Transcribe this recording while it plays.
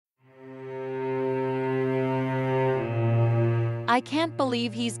I can't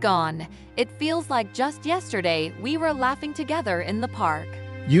believe he's gone. It feels like just yesterday we were laughing together in the park.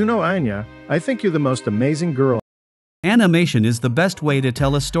 Anya, I think you're the most amazing girl. Animation is the best way to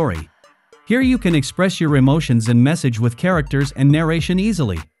tell a story. Here you can express your emotions and message with characters and narration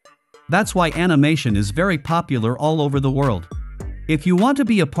easily. That's why animation is very popular all over the world. If you want to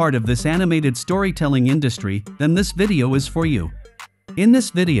be a part of this animated storytelling industry, then this video is for you. In this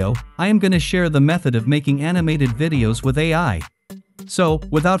video, I am going to share the method of making animated videos with AI. So,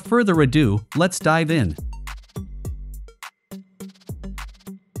 without further ado, let's dive in.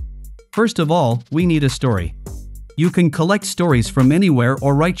 First of all, we need a story. You can collect stories from anywhere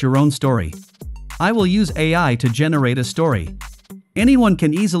or write your own story. I will use AI to generate a story. Anyone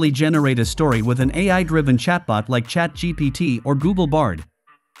can easily generate a story with an AI-driven chatbot like ChatGPT or Google Bard.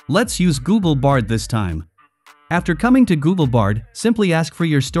 Let's use Google Bard this time. After coming to Google Bard, simply ask for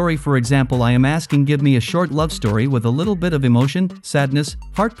your story. For example, I am asking give me a short love story with a little bit of emotion, sadness,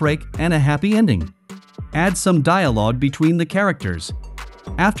 heartbreak, and a happy ending. Add some dialogue between the characters.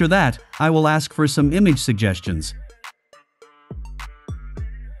 After that, I will ask for some image suggestions.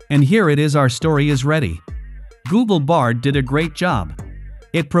 And here it is, our story is ready. Google Bard did a great job.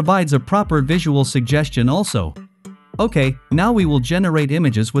 It provides a proper visual suggestion also. Okay, now we will generate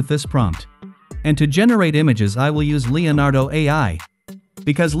images with this prompt. And to generate images I will use Leonardo AI.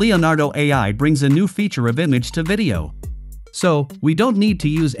 Because Leonardo AI brings a new feature of image to video. So, we don't need to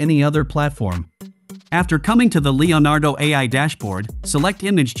use any other platform. After coming to the Leonardo AI dashboard, select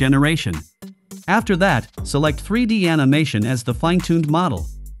Image Generation. After that, select 3D Animation as the fine-tuned model.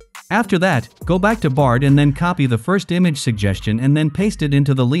 After that, go back to Bard and then copy the first image suggestion and then paste it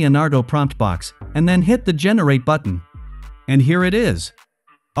into the Leonardo prompt box, and then hit the Generate button. And here it is.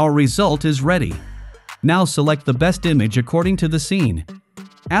 Our result is ready. Now select the best image according to the scene.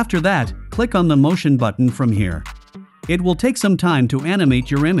 After that, click on the motion button from here. It will take some time to animate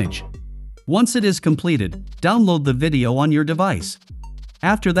your image. Once it is completed, download the video on your device.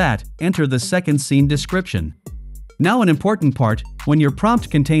 After that, enter the second scene description. Now an important part, when your prompt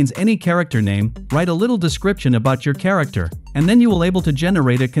contains any character name, write a little description about your character, and then you will able to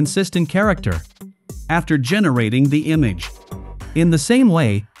generate a consistent character. After generating the image. In the same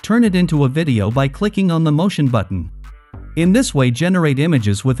way, turn it into a video by clicking on the motion button. In this way generate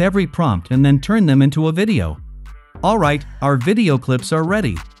images with every prompt and then turn them into a video. Alright, our video clips are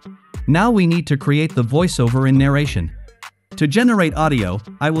ready. Now we need to create the voiceover and narration. To generate audio,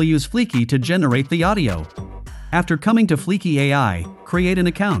 I will use Fliki to generate the audio. After coming to Fliki AI, create an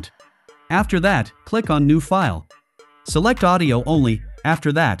account. After that, click on New File. Select Audio Only.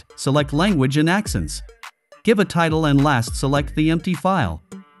 After that, select Language and Accents. Give a title and last select the empty file.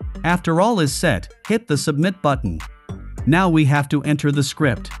 After all is set, hit the Submit button. Now we have to enter the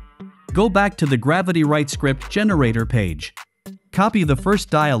script. Go back to the Gravity Write Script Generator page. Copy the first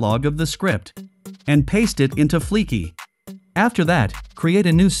dialogue of the script. And paste it into Fliki. After that, create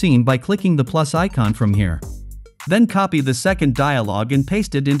a new scene by clicking the plus icon from here. Then copy the second dialogue and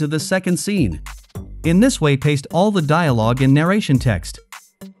paste it into the second scene. In this way paste all the dialogue and narration text.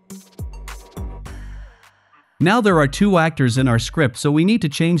 Now there are two actors in our script, so we need to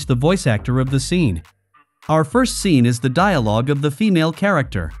change the voice actor of the scene. Our first scene is the dialogue of the female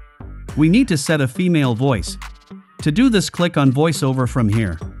character. We need to set a female voice. To do this, click on voiceover from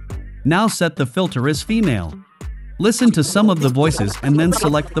here. Now set the filter as female. Listen to some of the voices and then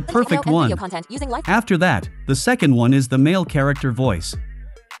select the perfect one. After that, the second one is the male character voice.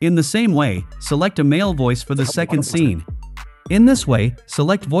 In the same way, select a male voice for the second scene. In this way,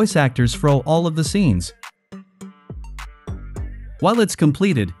 select voice actors for all of the scenes. While it's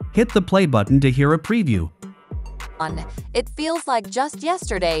completed, hit the play button to hear a preview. It feels like just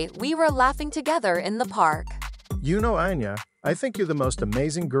yesterday we were laughing together in the park. Anya, I think you're the most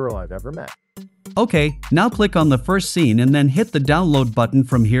amazing girl I've ever met. Okay, now click on the first scene and then hit the download button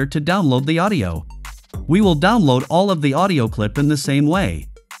from here to download the audio. We will download all of the audio clip in the same way.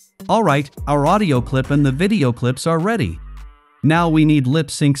 Alright, our audio clip and the video clips are ready. Now we need lip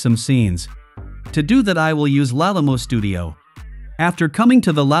sync some scenes. To do that I will use Lalamu Studio. After coming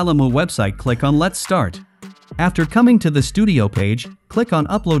to the Lalamu website, click on Let's Start. After coming to the studio page, click on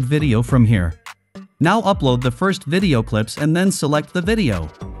Upload Video from here. Now upload the first video clips and then select the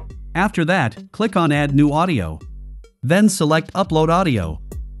video. After that, click on Add New Audio. Then select Upload Audio.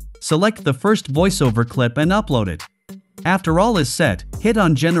 Select the first voiceover clip and upload it. After all is set, hit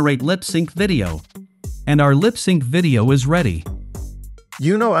on Generate Lip Sync Video. And our lip sync video is ready.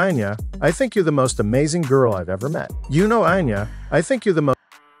 Anya, I think you're the most amazing girl I've ever met. Anya, I think you're the most...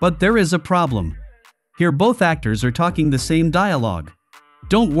 But there is a problem. Here both actors are talking the same dialogue.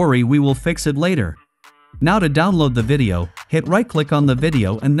 Don't worry, we will fix it later. Now to download the video, hit right-click on the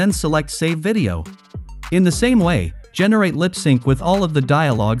video and then select Save Video. In the same way, generate lip sync with all of the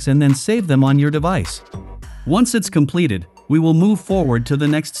dialogues and then save them on your device. Once it's completed, we will move forward to the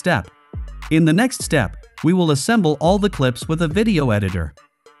next step. In the next step, we will assemble all the clips with a video editor.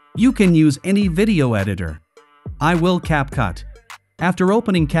 You can use any video editor. I will CapCut. After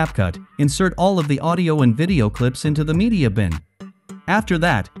opening CapCut, insert all of the audio and video clips into the media bin. After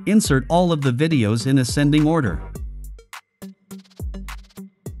that, insert all of the videos in ascending order.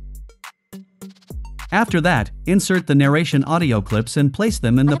 After that, insert the narration audio clips and place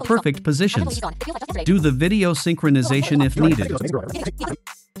them in the perfect positions. Do the video synchronization if needed.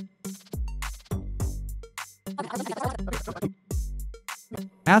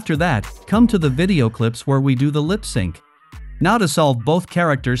 After that, come to the video clips where we do the lip sync. Now to solve both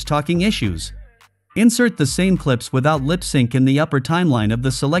characters talking issues. Insert the same clips without lip sync in the upper timeline of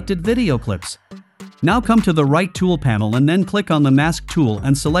the selected video clips. Now come to the right tool panel and then click on the mask tool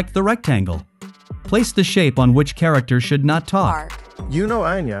and select the rectangle. Place the shape on which character should not talk. You know,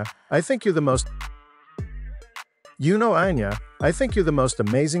 Anya, I think you're the most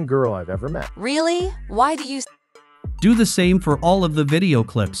amazing girl I've ever met. Really? Why do you... Do the same for all of the video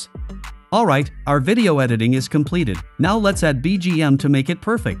clips. Alright, our video editing is completed. Now let's add BGM to make it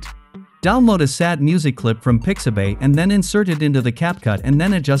perfect. Download a sad music clip from Pixabay and then insert it into the CapCut and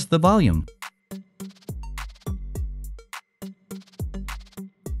then adjust the volume.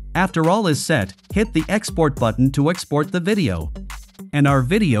 After all is set, hit the export button to export the video. And our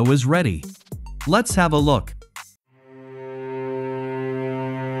video is ready. Let's have a look.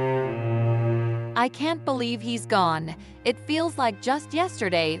 I can't believe he's gone. It feels like just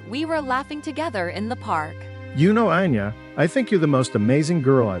yesterday we were laughing together in the park. You know, Anya, I think you're the most amazing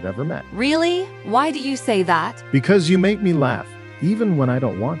girl I've ever met. Really? Why do you say that? Because you make me laugh, even when I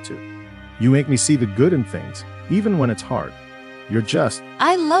don't want to. You make me see the good in things, even when it's hard. You're just...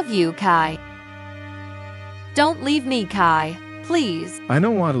 I love you, Kai. Don't leave me, Kai. Please. I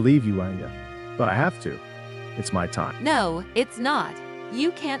don't want to leave you, Anya, but I have to. It's my time. No, it's not.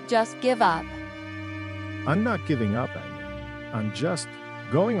 You can't just give up. I'm not giving up, Anya. I'm just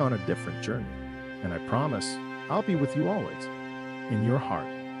going on a different journey. And I promise I'll be with you always, in your heart.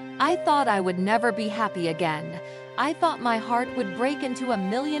 I thought I would never be happy again. I thought my heart would break into a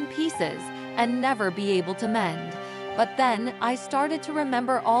million pieces and never be able to mend. But then I started to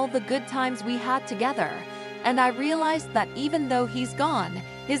remember all the good times we had together. And I realized that even though he's gone,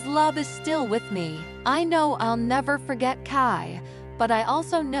 his love is still with me. I know I'll never forget Kai, but I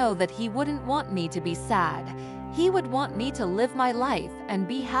also know that he wouldn't want me to be sad. He would want me to live my life and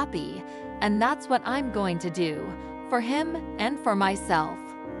be happy. And that's what I'm going to do, for him and for myself.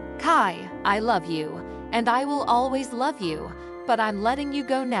 Kai, I love you, and I will always love you, but I'm letting you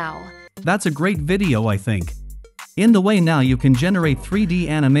go now. That's a great video, I think. In the way now you can generate 3D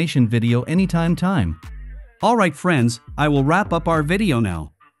animation video anytime. Alright friends, I will wrap up our video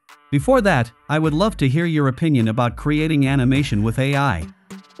now. Before that, I would love to hear your opinion about creating animation with AI.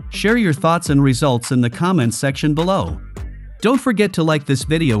 Share your thoughts and results in the comments section below. Don't forget to like this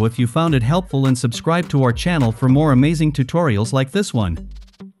video if you found it helpful and subscribe to our channel for more amazing tutorials like this one.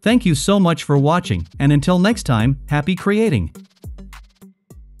 Thank you so much for watching, and until next time, happy creating!